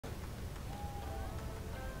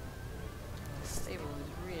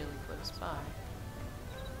close by.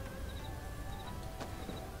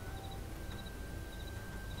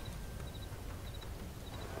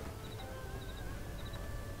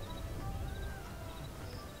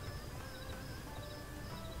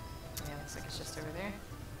 Yeah, looks like it's just over there.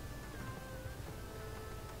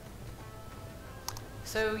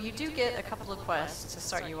 So you do get a couple of quests to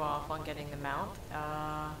start you off on getting the mount.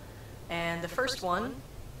 And the first one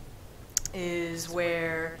is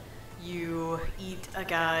where you eat a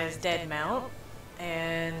guy's dead mount,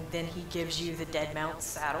 and then he gives you the dead mount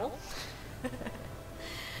saddle.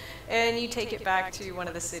 And you take it back to one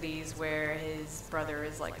of the cities where his brother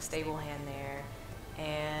is like a stable hand there,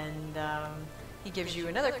 and he gives you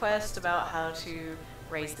another quest about how to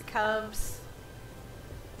raise the cubs.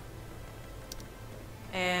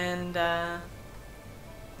 And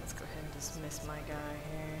let's go ahead and dismiss my guy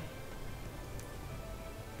here.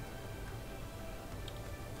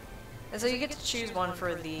 And so you get to choose one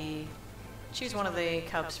for the one of the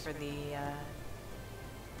cubs for the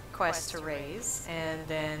quest to raise, and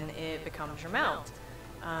then it becomes your mount.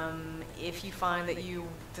 If you find that you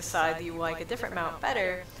decide that you like a different mount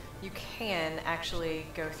better, you can actually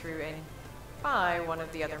go through and buy one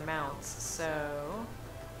of the other mounts. So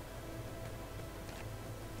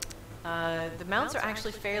the mounts are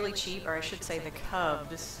actually fairly cheap, or I should say the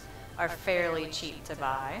cubs are fairly cheap to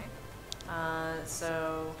buy.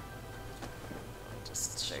 So I'll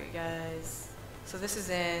just show you guys. So this is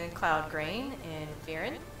in Cloud Grain in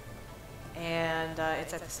Firran, and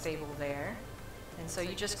it's at the stable there. And so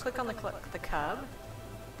you just click on the cub,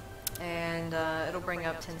 and it'll bring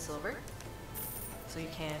up 10 silver. So you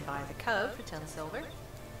can buy the cub for 10 silver.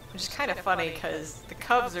 Which is kind of funny because the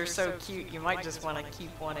cubs are so cute, you might just want to keep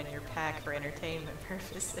one in your pack for entertainment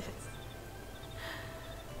purposes.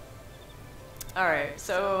 Alright,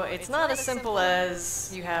 so it's not as simple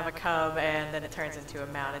as you have a cub and then it turns into a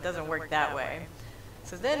mount. It doesn't work that way.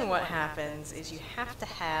 So then what happens is you have to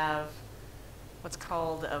have what's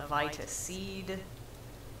called a vita seed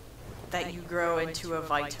that you grow into a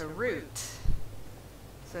vita root.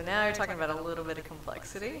 So now you're talking about a little bit of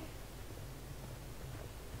complexity.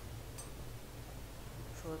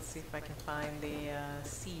 So let's see if I can find the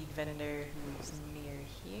seed vendor who's near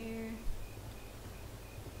here.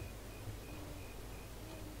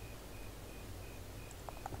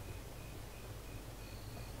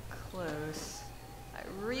 Close. I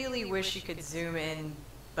really wish you could zoom in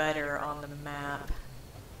better on the map.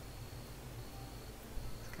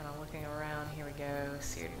 Just kind of looking around. Here we go.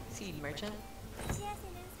 Seed merchant.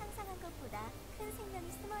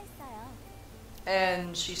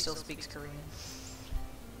 And she still speaks Korean.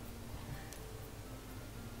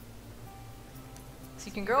 So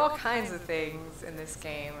you can grow all kinds of things in this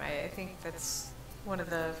game. I think that's one of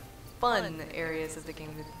the fun areas of the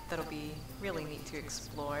game that'll be really neat to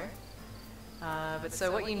explore. But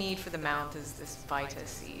so what you need for the mount is this vita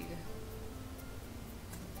seed.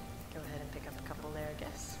 Go ahead and pick up a couple there, I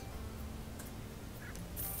guess.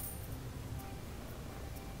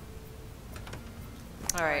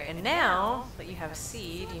 Alright, and now that you have a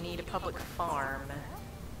seed, you need a public farm.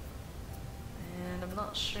 And I'm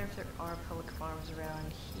not sure if there are public farms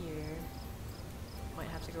around here. Might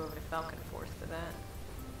have to go over to Falcon Forth for that.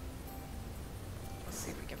 Let's see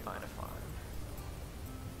if we can find a farm.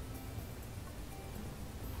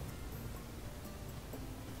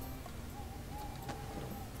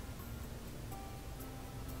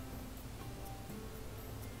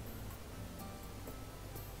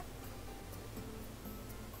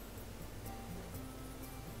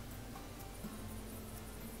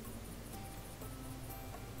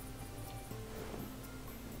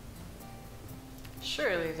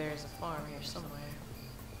 Surely there's a farm here somewhere.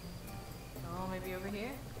 Oh, maybe over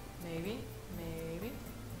here? Maybe? Maybe?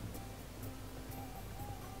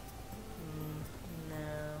 No.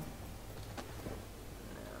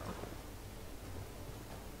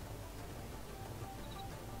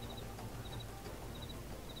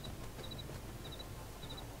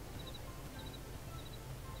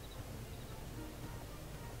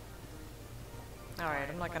 No. Alright,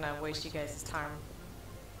 I'm not gonna waste you guys' time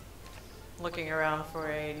looking around for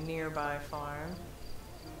a nearby farm.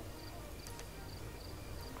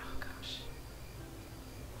 Oh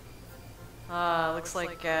gosh. Looks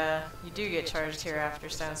like you do get charged hereafter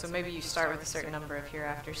stones, so maybe you start with a certain number of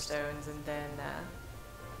hereafter stones and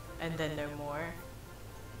then no more.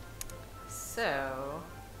 So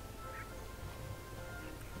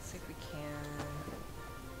let's see if we can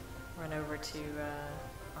run over to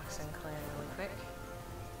Oxion Clan really quick.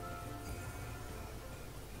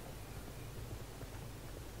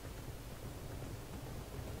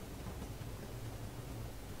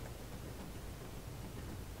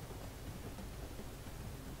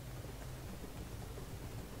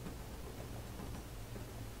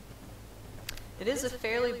 It is a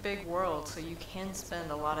fairly big world, so you can spend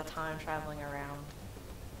a lot of time traveling around.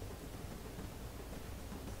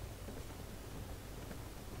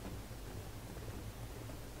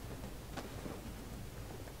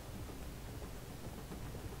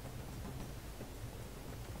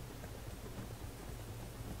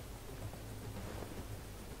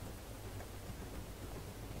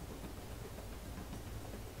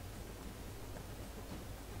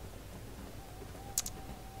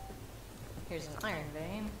 Here's an iron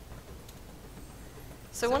vein.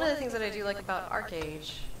 So one of the things that I do like about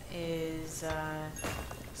ArcheAge is,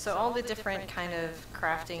 so all the different kind of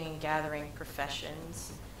crafting and gathering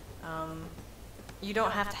professions, you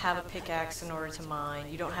don't have to have a pickaxe in order to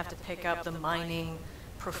mine. You don't have to pick up the mining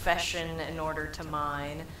profession in order to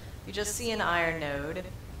mine. You just see an iron node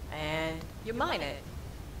and you mine it.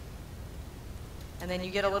 And then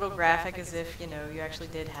you get a little graphic as if, you know, you actually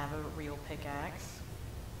did have a real pickaxe.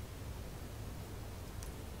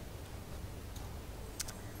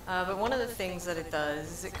 But one of the things that it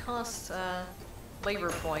does is it costs labor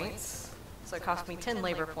points. So it cost me 10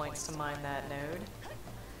 labor points to mine that node.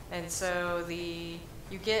 And so you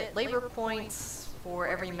get labor points for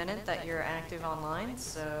every minute that you're active online.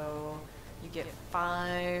 So you get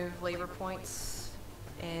 5 labor points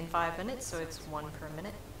in 5 minutes, so it's 1 per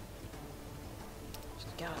minute.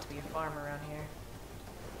 There's got to be a farm around here.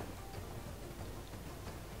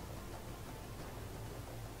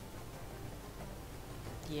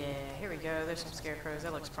 Yeah, here we go. There's some scarecrows.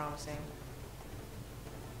 That looks promising.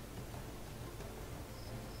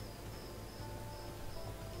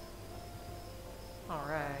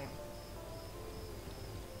 Alright.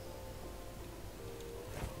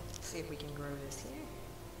 Let's see if we can grow this here.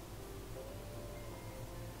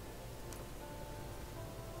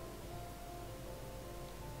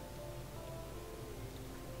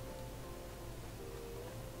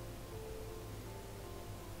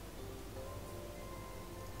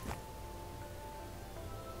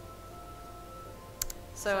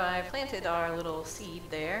 So I planted our little seed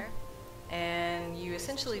there, and you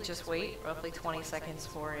essentially just wait roughly 20 seconds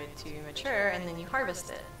for it to mature, and then you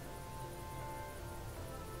harvest it.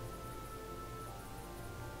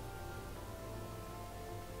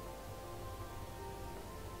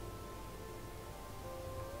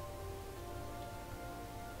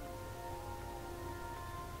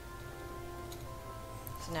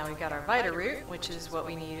 So now we've got our vita root, which is what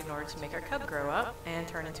we need in order to make our cub grow up and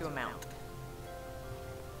turn into a mount.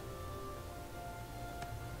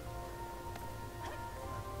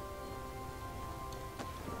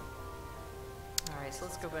 So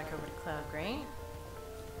let's go back over to Cloud Grain.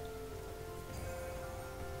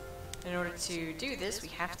 In order to do this, we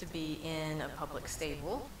have to be in a public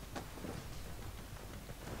stable.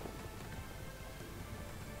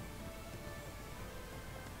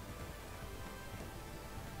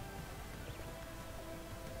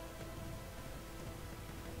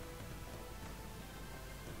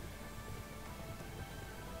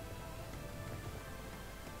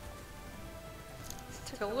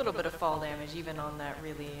 Took a little bit of fall damage even on that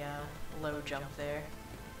really low jump there.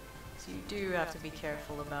 So you do have to be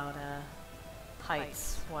careful about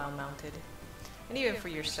heights while mounted. And even for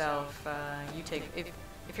yourself, you take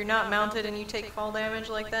if you're not mounted and you take fall damage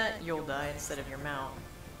like that, you'll die instead of your mount.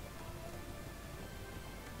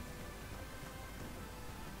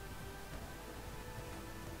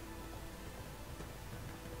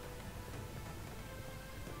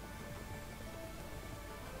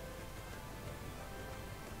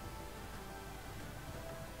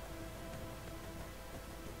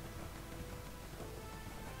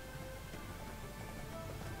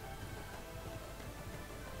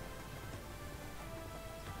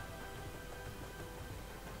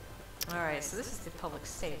 Alright, so this is the public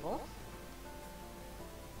stable.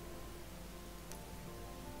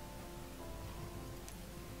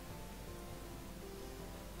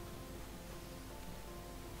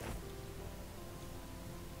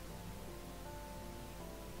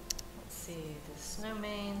 Let's see, the snow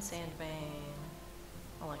vein, sand vein.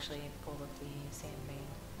 I'll actually pull up the sand vein.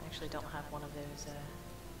 I actually don't have one of those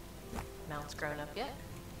mounts grown up yet.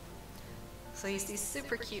 So he's this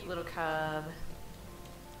super cute little cub.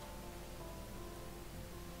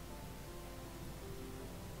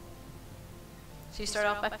 So you start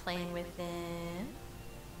off by playing with him.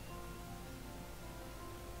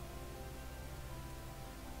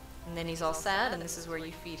 And then he's all sad, and this is where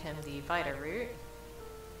you feed him the vita root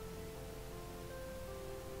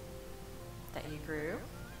that you grew.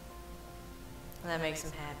 And that makes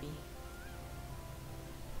him happy.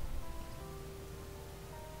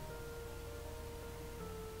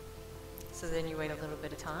 So then you wait a little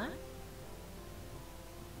bit of time.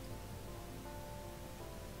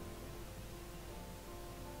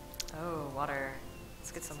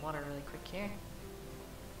 Let's get some water really quick here.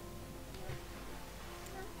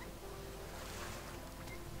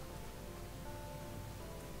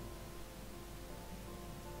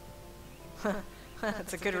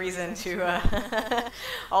 That's a good reason to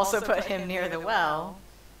also put him near the well.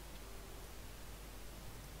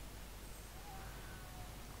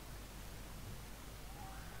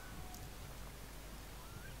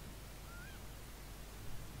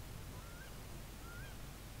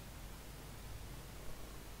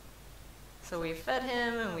 So we fed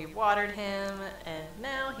him and we watered him, and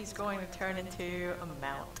now he's going to turn into a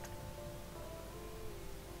mount.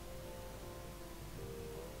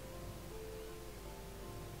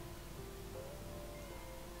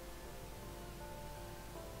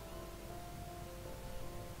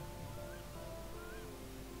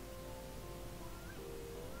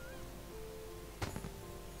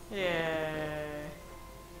 Yeah.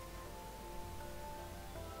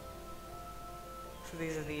 So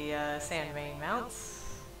these are the sand main mounts.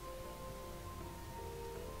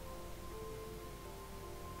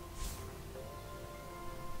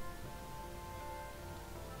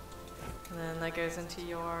 And then that goes into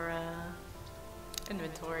your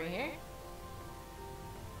inventory here.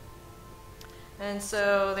 And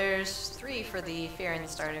so there's 3 for the Firran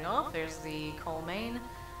starting off. There's the coal main,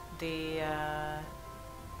 the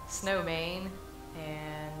snow main,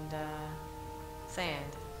 and sand.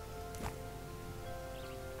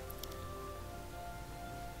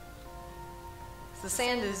 So the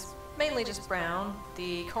sand is mainly just brown.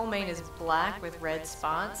 The coal main is black with red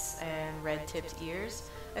spots and red tipped ears.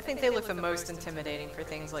 I think they look the most intimidating for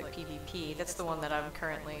things like PvP. That's the one that I'm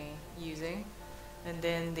currently using. And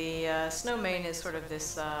then the snow main is sort of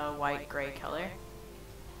this white-gray color.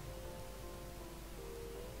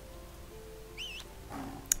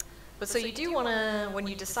 But so you do want to, when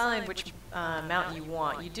you decide which mount you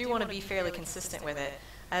want, you do want to be fairly consistent with it.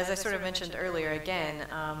 As I sort of mentioned earlier, again,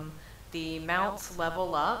 the mounts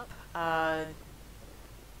level up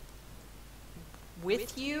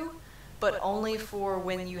with you, but only for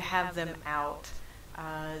when you have them out.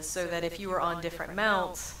 So that if you were on different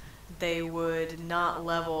mounts, they would not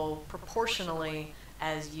level proportionally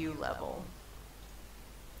as you level.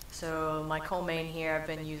 So my coal main here I've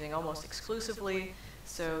been using almost exclusively,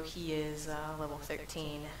 so he is level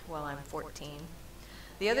 13 while I'm 14.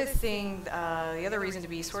 The other thing, the other reason to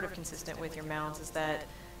be sort of consistent with your mounts is that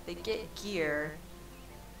they get gear.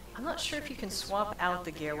 I'm not sure if you can swap out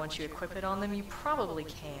the gear once you equip it on them. You probably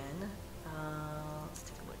can. Let's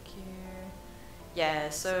take a look here. Yeah,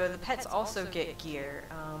 so the pets also get gear,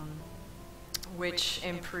 which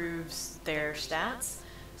improves their stats.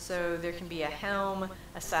 So there can be a helm,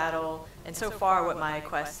 a saddle, and so far what my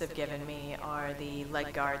quests have given me are the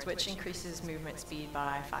leg guards, which increases movement speed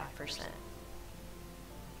by 5%.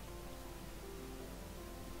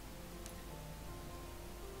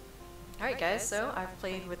 Alright guys, so I've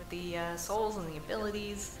played with the souls and the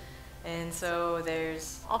abilities, and so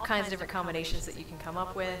there's all kinds of different combinations that you can come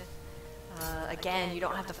up with. Again, you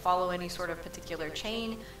don't have to follow any sort of particular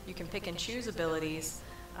chain. You can pick and choose abilities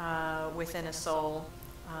within a soul,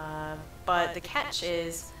 but the catch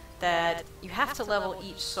is that you have to level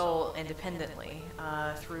each soul independently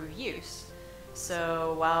through use.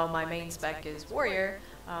 So while my main spec is warrior,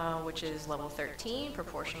 which is level 13,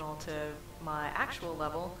 proportional to my actual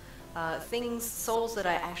level, souls that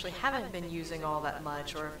I actually haven't been using all that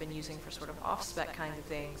much or have been using for sort of off-spec kinds of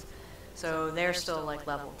things, so they're still like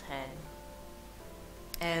level 10.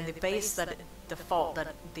 And the base that default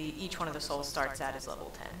that each one of the souls starts at is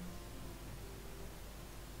level 10.